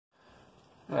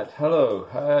Right,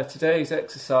 hello. Today's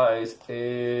exercise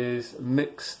is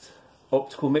mixed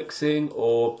optical mixing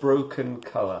or broken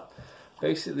colour.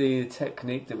 Basically, the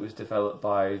technique that was developed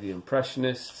by the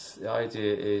impressionists. The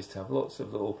idea is to have lots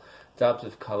of little dabs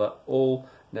of colour all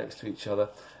next to each other,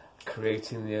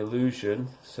 creating the illusion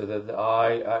so that the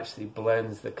eye actually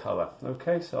blends the colour.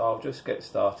 Okay, so I'll just get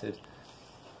started.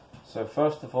 So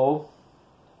first of all,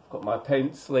 I've got my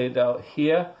paints laid out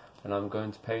here, and I'm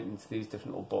going to paint into these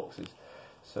different little boxes.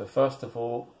 So first of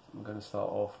all, I'm going to start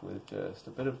off with just a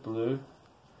bit of blue.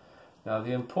 Now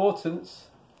the importance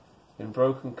in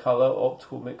broken colour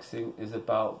optical mixing is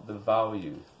about the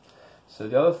value. So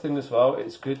the other thing as well,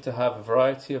 it's good to have a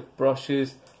variety of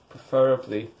brushes,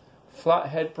 preferably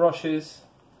flathead brushes,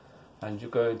 and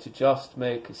you're going to just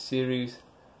make a series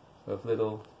of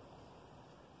little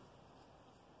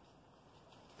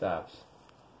dabs.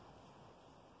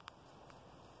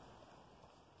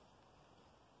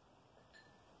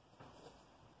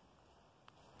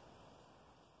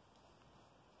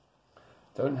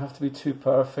 Don't have to be too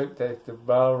perfect. The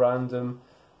more random,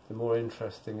 the more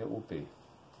interesting it will be.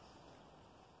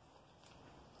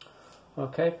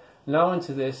 Okay, now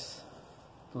into this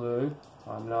blue,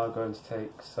 I'm now going to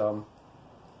take some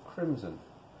crimson.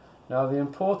 Now the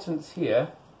importance here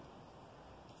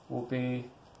will be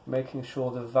making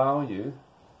sure the value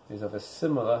is of a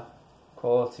similar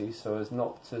quality so as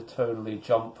not to tonally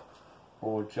jump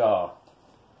or jar.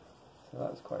 So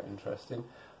that's quite interesting.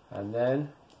 And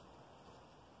then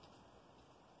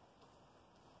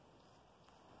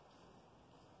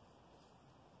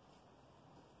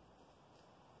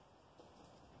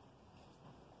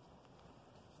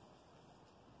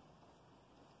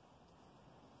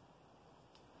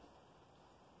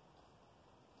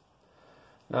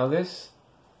now this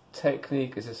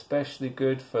technique is especially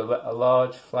good for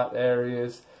large flat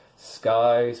areas,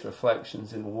 skies,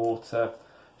 reflections in water,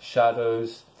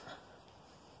 shadows.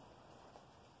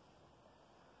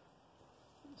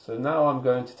 So now I'm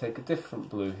going to take a different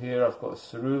blue. Here I've got a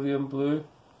cerulean blue.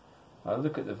 Now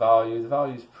look at the value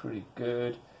is pretty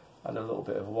good. Add a little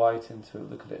bit of white into it,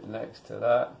 look at it next to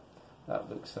that. That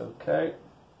looks okay.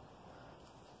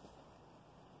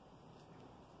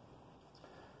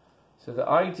 So the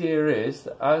idea is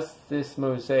that as this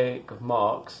mosaic of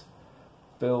marks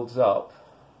builds up,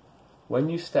 when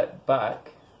you step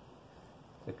back,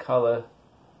 the colour,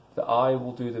 the eye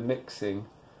will do the mixing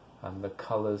and the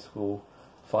colours will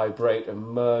vibrate and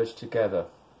merge together.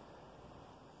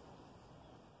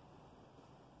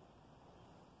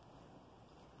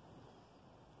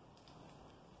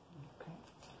 Okay.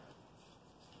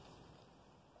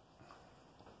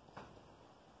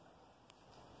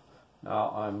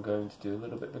 Now I'm going to do a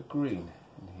little bit of a green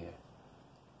in here.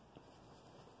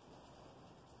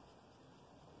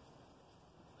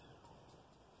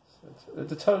 So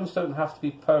the tones don't have to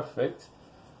be perfect,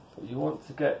 but you want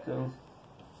to get them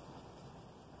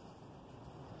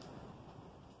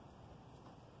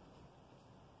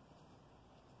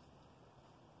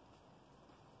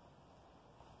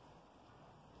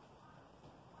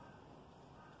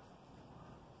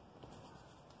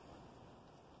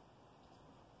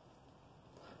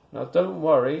Now don't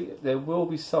worry, there will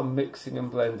be some mixing and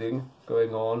blending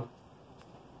going on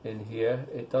in here,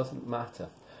 it doesn't matter.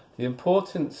 The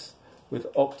importance with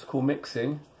optical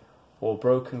mixing or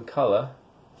broken colour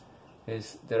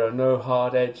is there are no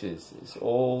hard edges. It's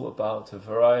all about a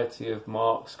variety of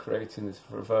marks creating this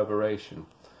reverberation.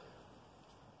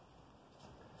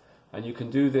 And you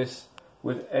can do this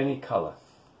with any colour.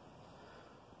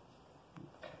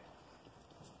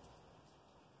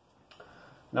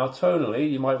 Now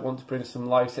tonally, you might want to bring some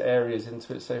lighter areas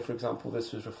into it. Say for example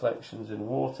this was reflections in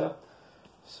water,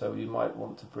 so you might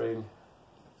want to bring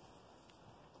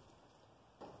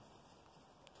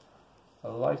a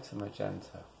lighter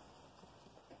magenta.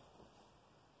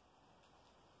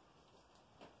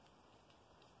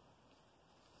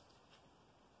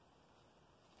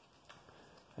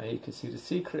 And you can see the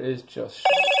secret is just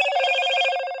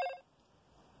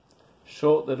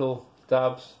short little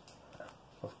dabs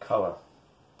of colour.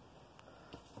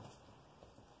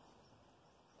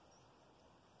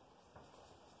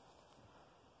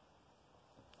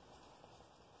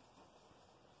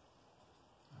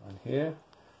 And here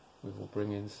we will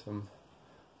bring in some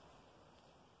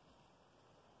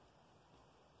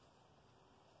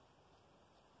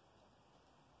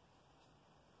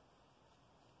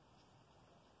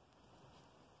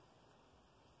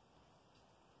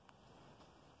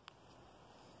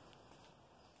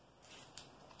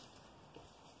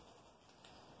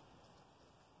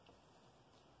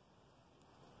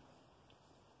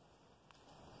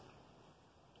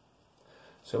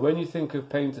So when you think of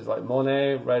painters like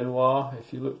Monet, Renoir,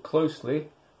 if you look closely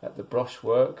at the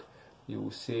brushwork, you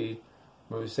will see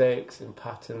mosaics and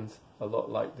patterns a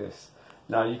lot like this.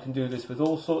 Now you can do this with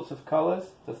all sorts of colours,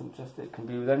 it can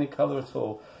be with any colour at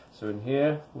all. So in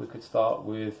here we could start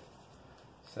with,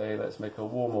 say, let's make a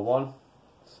warmer one.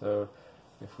 So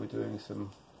if we're doing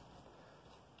some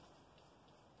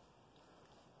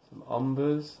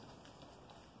umbers,